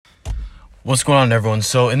What's going on, everyone?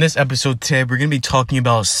 So in this episode today, we're going to be talking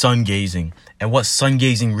about sun gazing and what sun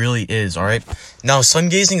gazing really is, all right? Now, sun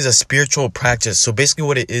gazing is a spiritual practice. So basically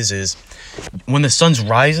what it is when the sun's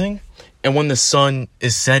rising and when the sun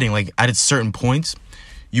is setting, like at its certain points,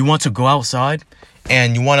 you want to go outside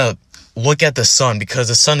and you want to look at the sun because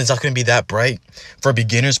the sun is not going to be that bright for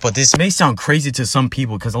beginners. But this may sound crazy to some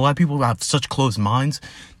people because a lot of people have such closed minds.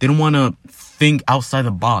 They don't want to think outside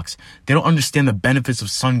the box. They don't understand the benefits of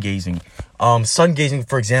sun gazing. Sun gazing,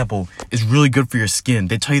 for example, is really good for your skin.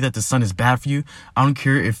 They tell you that the sun is bad for you. I don't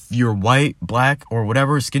care if you're white, black, or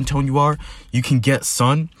whatever skin tone you are, you can get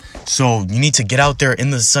sun. So you need to get out there in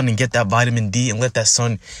the sun and get that vitamin D and let that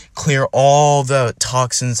sun clear all the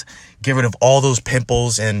toxins, get rid of all those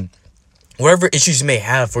pimples and whatever issues you may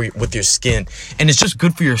have with your skin. And it's just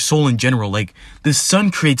good for your soul in general. Like, the sun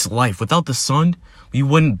creates life. Without the sun, we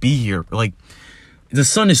wouldn't be here. Like, the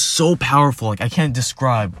sun is so powerful. Like, I can't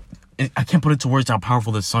put it to words how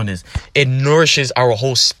powerful the sun is. It nourishes our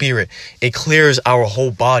whole spirit. It clears our whole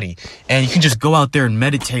body. And you can just go out there and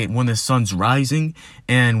meditate when the sun's rising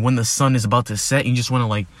and when the sun is about to set. You just want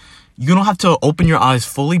to, you don't have to open your eyes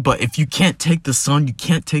fully, but if you can't take the sun, you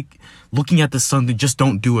can't take looking at the sun, then just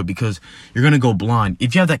don't do it because you're going to go blind.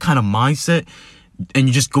 If you have that kind of mindset and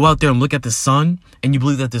you just go out there and look at the sun and you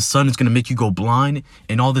believe that the sun is going to make you go blind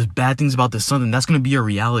and all the bad things about the sun, then that's going to be your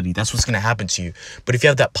reality. That's what's going to happen to you. But if you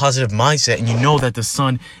have that positive mindset and you know that the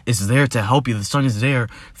sun is there to help you, the sun is there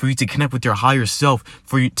for you to connect with your higher self,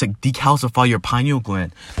 for you to decalcify your pineal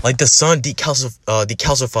gland. Like, the sun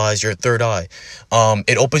decalcifies your third eye.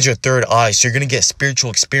 It opens your third eye, so you're going to get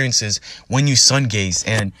spiritual experiences when you sun gaze.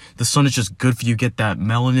 And the sun is just good for you. You get that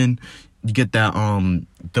melanin. You get that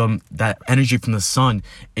that energy from the sun.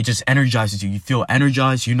 It just energizes you. You feel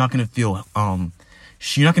energized. You're not gonna feel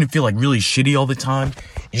like really shitty all the time.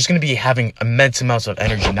 You're just going to be having immense amounts of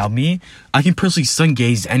energy. Now, I can personally sun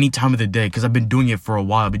gaze any time of the day because I've been doing it for a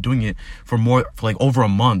while. I've been doing it for over a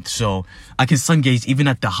month. So I can sun gaze even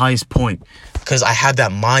at the highest point because I have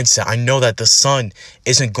that mindset. I know that the sun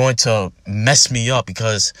isn't going to mess me up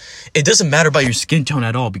because it doesn't matter about your skin tone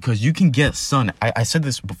at all because you can get sun. I said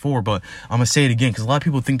this before, but I'm going to say it again because a lot of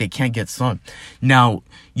people think they can't get sun. Now,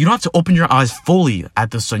 you don't have to open your eyes fully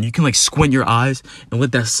at the sun. You can squint your eyes and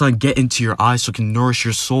let that sun get into your eyes so it can nourish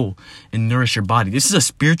your soul and nourish your body. This is a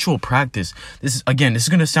spiritual practice. This is going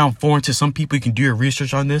to sound foreign to some people. You can do your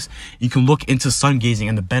research on this. You can look into sun gazing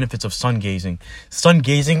and the benefits of sun gazing. Sun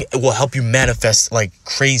gazing will help you manifest like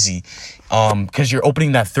crazy because you're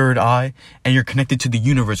opening that third eye and you're connected to the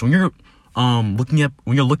universe. When you're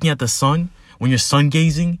looking at the sun, when you're sun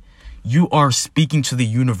gazing, you are speaking to the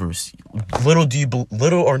universe.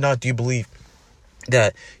 Little or not do you believe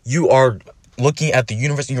that you are looking at the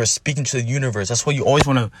universe and you are speaking to the universe. That's why you always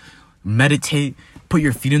want to meditate, put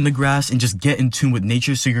your feet in the grass, and just get in tune with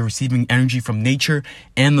nature so you're receiving energy from nature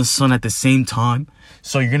and the sun at the same time.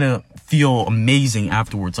 So you're going to feel amazing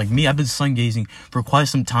afterwards. Like me, I've been sun gazing for quite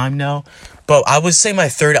some time now. But I would say my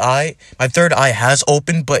third eye has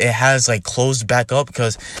opened, but it has closed back up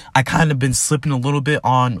because I kind of been slipping a little bit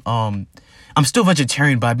on, I'm still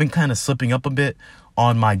vegetarian, but I've been kind of slipping up a bit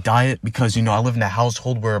on my diet because, I live in a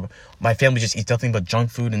household where my family just eats nothing but junk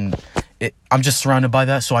food and I'm just surrounded by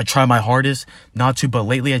that. So I try my hardest not to, but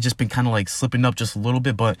lately I've just been kind of slipping up just a little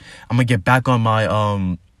bit, but I'm going to get back on my,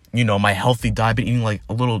 my healthy diet. I've been eating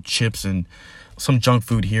a little chips and some junk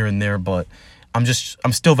food here and there, but I'm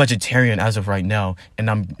still vegetarian as of right now. And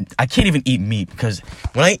I can't even eat meat because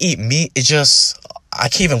when I eat meat, I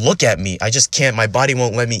can't even look at meat. I just can't. My body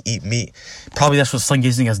won't let me eat meat. Probably that's what sun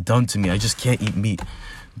gazing has done to me. I just can't eat meat.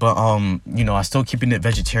 But, I'm still keeping it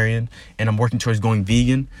vegetarian and I'm working towards going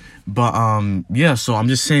vegan. But, so I'm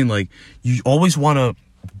just saying, you always want to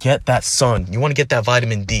get that sun. You want to get that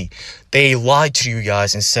vitamin D. They lied to you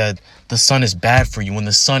guys and said the sun is bad for you when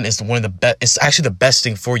the sun is one of the best. It's actually the best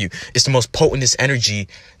thing for you. It's the most potentest energy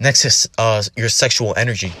next to your sexual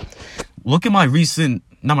energy. Look at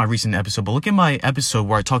not my recent episode, but look at my episode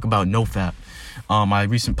where I talk about NoFap. My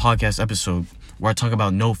recent podcast episode where I talk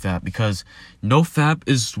about NoFap because NoFap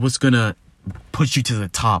is what's gonna push you to the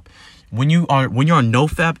top. When you're on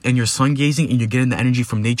NoFap and you're sun gazing and you're getting the energy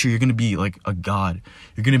from nature, you're gonna be like a god.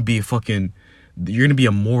 You're gonna be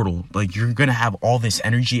immortal. You're gonna have all this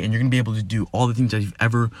energy and you're gonna be able to do all the things that you've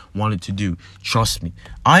ever wanted to do. Trust me.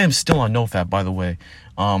 I am still on NoFap, by the way.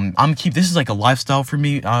 This is a lifestyle for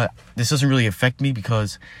me. This doesn't really affect me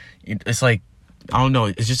because it's I don't know.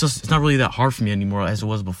 It's not really that hard for me anymore as it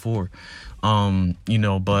was before.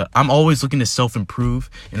 But I'm always looking to self-improve,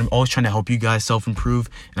 and I'm always trying to help you guys self-improve.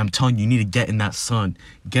 And I'm telling you, you need to get in that sun,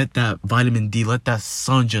 get that vitamin D, let that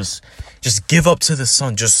sun just give up to the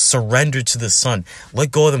sun, just surrender to the sun,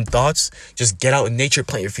 let go of them thoughts, just get out in nature,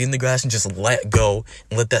 plant your feet in the grass, and just let go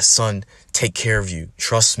and let that sun take care of you.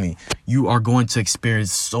 Trust me, you are going to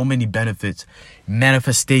experience so many benefits.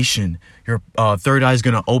 Manifestation, your third eye is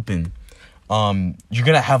going to open. You're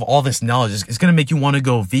going to have all this knowledge. It's going to make you want to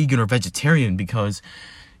go vegan or vegetarian, because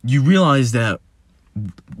you realize that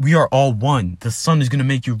we are all one. The sun is going to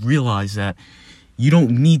make you realize that you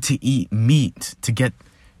don't need to eat meat to get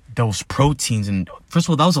those proteins. And first of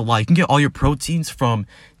all, that was a lie. You can get all your proteins from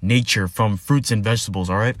nature, from fruits and vegetables,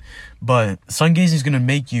 all right? But sun gazing is going to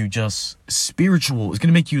make you just spiritual. It's going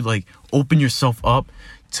to make you like open yourself up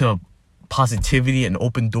to positivity and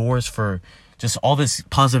open doors for just all this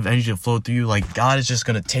positive energy to flow through you. Like, God is just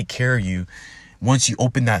going to take care of you once you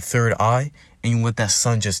open that third eye and you let that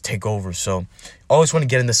sun just take over. So I always want to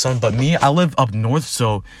get in the sun. But me, I live up north,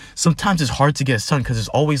 so sometimes it's hard to get sun because it's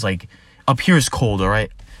always like, up here is cold, all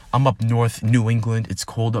right? I'm up north, New England. It's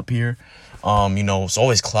cold up here. It's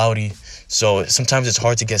always cloudy. So sometimes it's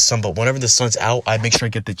hard to get sun. But whenever the sun's out, I make sure I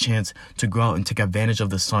get the chance to go out and take advantage of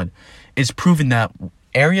the sun. It's proven that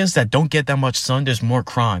areas that don't get that much sun, there's more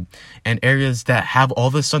crime. And areas that have all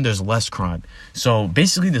the sun, there's less crime. So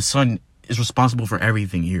basically, the sun is responsible for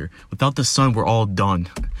everything here. Without the sun, we're all done.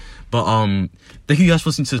 But thank you guys for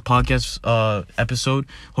listening to this podcast episode.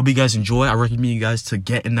 Hope you guys enjoy. I recommend you guys to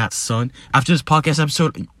get in that sun. After this podcast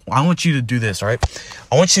episode, I want you to do this, all right?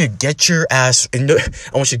 I want you to get your ass in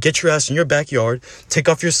your backyard, take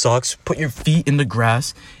off your socks, put your feet in the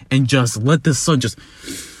grass, and just let the sun just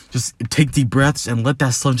take deep breaths and let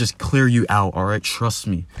that sun just clear you out, all right? Trust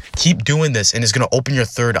me. Keep doing this, and it's going to open your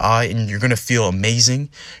third eye, and you're going to feel amazing.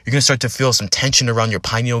 You're going to start to feel some tension around your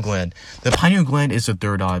pineal gland. The pineal gland is the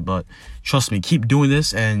third eye, but trust me, keep doing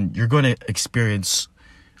this, and you're going to experience,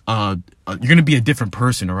 you're going to be a different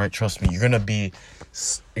person, all right? Trust me. You're going to be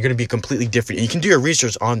completely different. And you can do your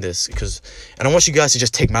research on this, and I want you guys to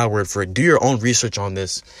just take my word for it. Do your own research on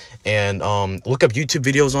this, and look up YouTube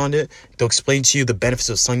videos on it. They'll explain to you the benefits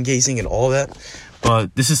of sun gazing and all that.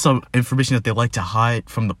 But this is some information that they like to hide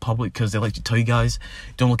from the public, because they like to tell you guys,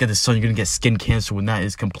 don't look at the sun, you're going to get skin cancer, when that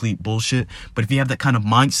is complete bullshit. But if you have that kind of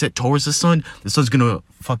mindset towards the sun's going to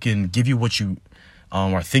fucking give you what you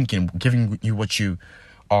are thinking, giving you what you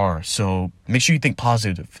are. So make sure you think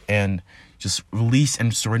positive and just release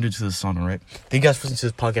and surrender to the sun, all right? Thank you guys for listening to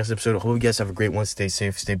this podcast episode. I hope you guys have a great one. Stay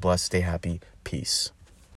safe, stay blessed, stay happy. Peace.